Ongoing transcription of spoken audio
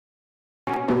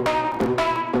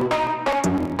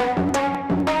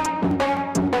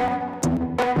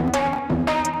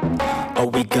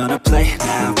gonna play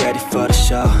now, ready for the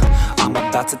show. I'm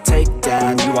about to take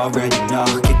down, you already know.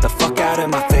 Get the fuck out of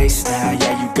my face now,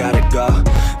 yeah, you gotta go.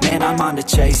 Man, I'm on the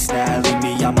chase now, leave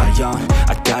me on my own.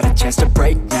 I got a chance to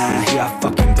break now, here I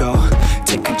fucking go.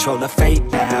 Take control of fate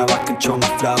now, I control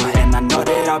my flow. And I know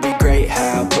that I'll be great,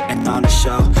 how putting on a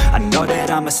show. I know that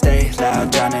I'ma stay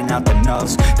loud, drowning out the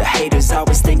noise. The haters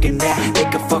always thinking that they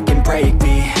could fucking break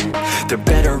me. They're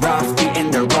better off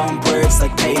eating their own words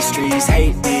like pastries.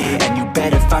 Hate me, and you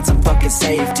better find some fucking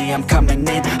safety. I'm coming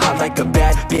in hot like a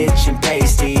bad bitch in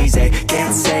pasties. They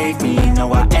can't save me,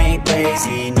 no I ain't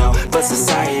lazy, no. But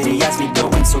society has me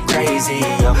going so crazy,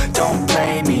 yo. Don't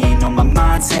blame me, no my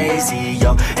mind's hazy,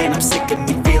 yo. And I'm sick of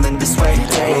me feeling this way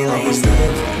daily. I'll always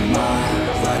live my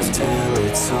life till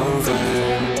it's over,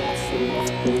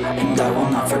 and I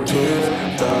will not forgive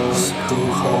those who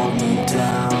hold me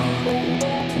down.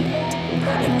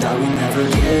 And I will never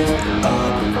give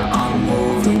up, I'm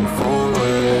moving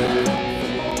forward.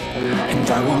 And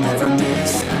I will never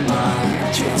miss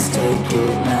my chance, take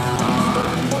it now.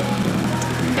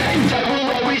 And I will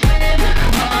always live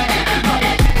my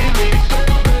life till it's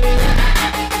over,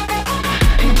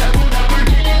 and I will never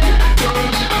give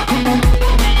those who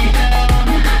hold me down.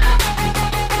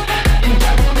 And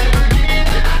I will never give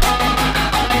up,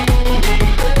 I'm moving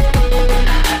forward.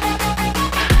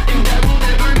 And I will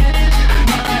never miss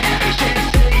my chance,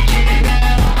 take it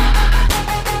now.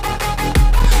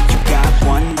 You got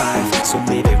one life, so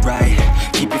live it right.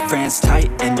 Keep your friends tight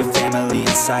and your family in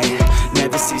sight.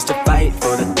 Never cease to fight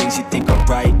for the things you think are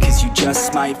right, cause you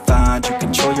just might find you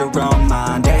control your own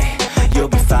mind, eh? You'll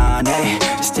be fine, eh?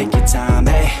 Just take your time,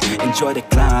 eh? Enjoy the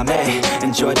climb, eh?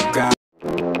 Enjoy the grind.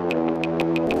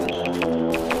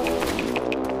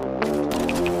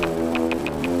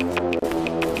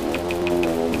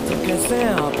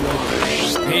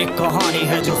 एक कहानी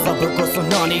है जो सबको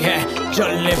सुनानी है,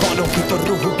 जलने वालों की तो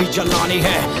रूह भी जलानी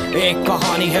है। एक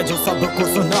कहानी है जो सबको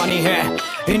सुनानी है,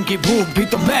 इनकी भूख भी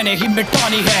तो मैंने ही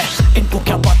मिटानी है। इनको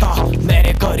क्या पता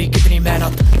मैंने करी कितनी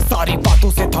मेहनत, सारी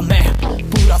बातों से था मैं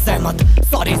पूरा सहमत।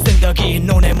 सारी जिंदगी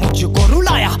इन्होंने मुझको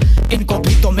रुलाया, इनको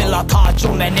भी तो मिला था जो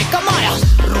मैंने कमाया।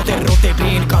 रोते रोते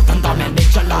भी इनका धंधा मैंने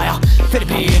चलाया, फिर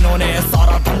भी इन्होंने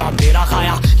सारा धंधा मेरा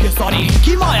खाया। ये सारी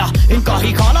इनकी माया, इनका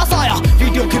ही खाना साया,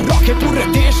 वीडियो गिरा के पूरे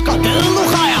देश का दिल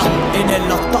दुखाया। इन्हें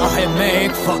लगता है मैं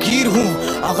एक फकीर हूँ,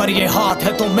 अगर ये हाथ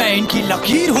है तो मैं इनकी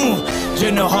लकीर हूँ।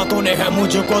 जिन हाथों ने है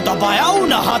मुझको दबाया,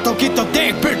 उन हाथों की तो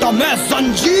देख बेटा मैं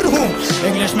जंजीर हूँ।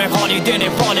 इंग्लिश में गाली देने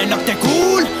वाले लगते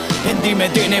कूल, हिंदी में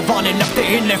देने वाले लगते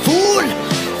इन्हें फूल।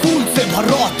 फूल से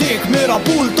भरा देख मेरा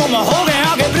पूल, तो मैं हो गया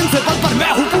आगे प्रिंसिपल पर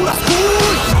मैं हूँ पूरा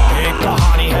स्कूल। एक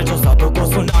कहानी है जो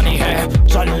सबको सुनानी है,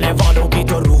 चलने वालों की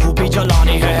तो रूह भी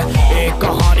जलानी है। एक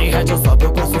कहानी है जो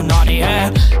सबको सुनानी है,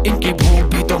 इनकी भूख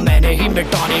भी तो मैंने ही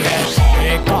मिटानी है।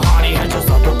 एक कहानी है जो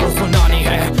सबको सुनानी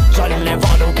है, चलने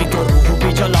वालों की तो रूह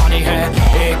भी जलानी है।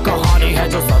 एक कहानी है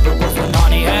जो सबको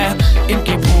सुनानी है,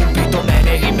 इनकी भूख भी तो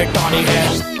मैंने ही मिटानी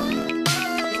है।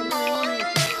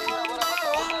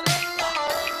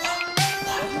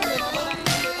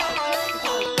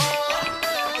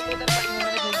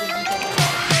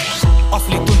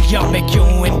 असली दुनिया में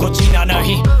क्यों इनको जीना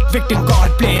नहीं, विक्टिम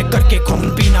कार्ड प्ले करके खून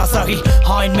पीना सही।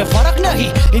 हाँ इनमें फर्क नहीं,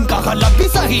 इनका गलत भी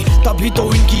सही, तभी तो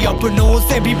इनकी अपनों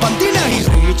से भी बनती नहीं।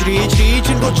 रीच रीच रीच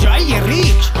इनको चाहिए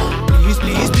रीच, प्लीज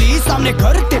प्लीज प्लीज सामने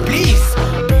करते प्लीज।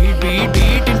 बीट बीट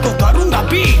बीट इनको करूंगा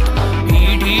बीट,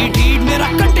 हीट हीट हीट मेरा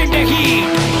कंटेंट है हीट।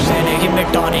 मैंने ही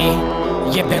मिटानी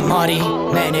ये बीमारी,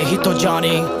 मैंने ही तो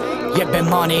जानी ये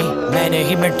बेमानी, मैंने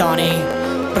ही मिटानी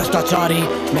भ्रष्टाचारी।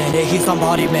 मैंने ही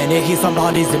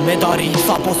संभाली जिम्मेदारी।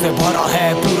 सांपों से भरा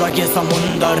है पूरा ये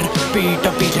समुंदर, पीठ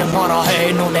पीछे मारा है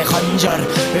इन्होंने खंजर।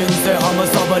 इनसे हम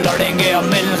सब लड़ेंगे अब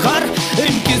मिलकर,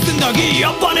 इनकी जिंदगी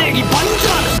अब बनेगी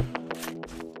बंजर।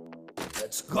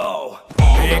 Let's go।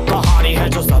 एक कहानी है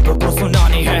जो सबको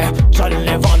सुनानी है,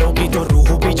 चलने वालों की तो रूह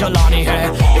भी जलानी है।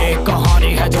 एक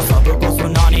कहानी है जो सबको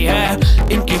सुनानी है,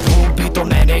 इनकी भूख भी तो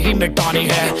मैंने ही मिटानी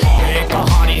है। एक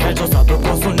कहानी है जो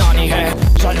सबको सुनानी है,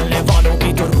 चलने वालों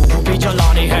की तो रूह भी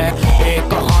जलानी है। एक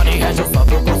कहानी है जो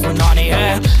सबको सुनानी है,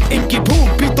 इनकी भूख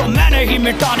भी तो मैंने ही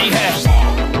मिटानी है।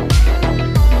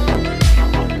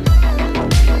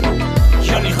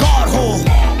 यलगार हो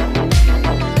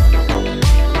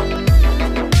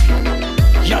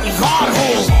यलगार हो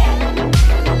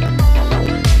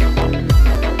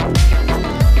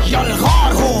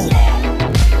यलगार हो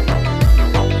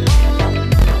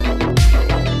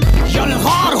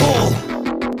यलगार हो।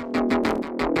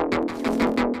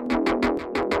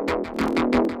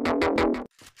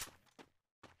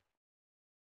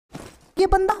 ये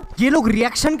बंदा, ये लोग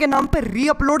रिएक्शन के नाम पे री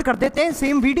अपलोड कर देते हैं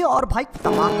सेम वीडियो और भाई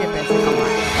तमाम के पैसे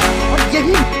कमाए।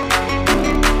 यही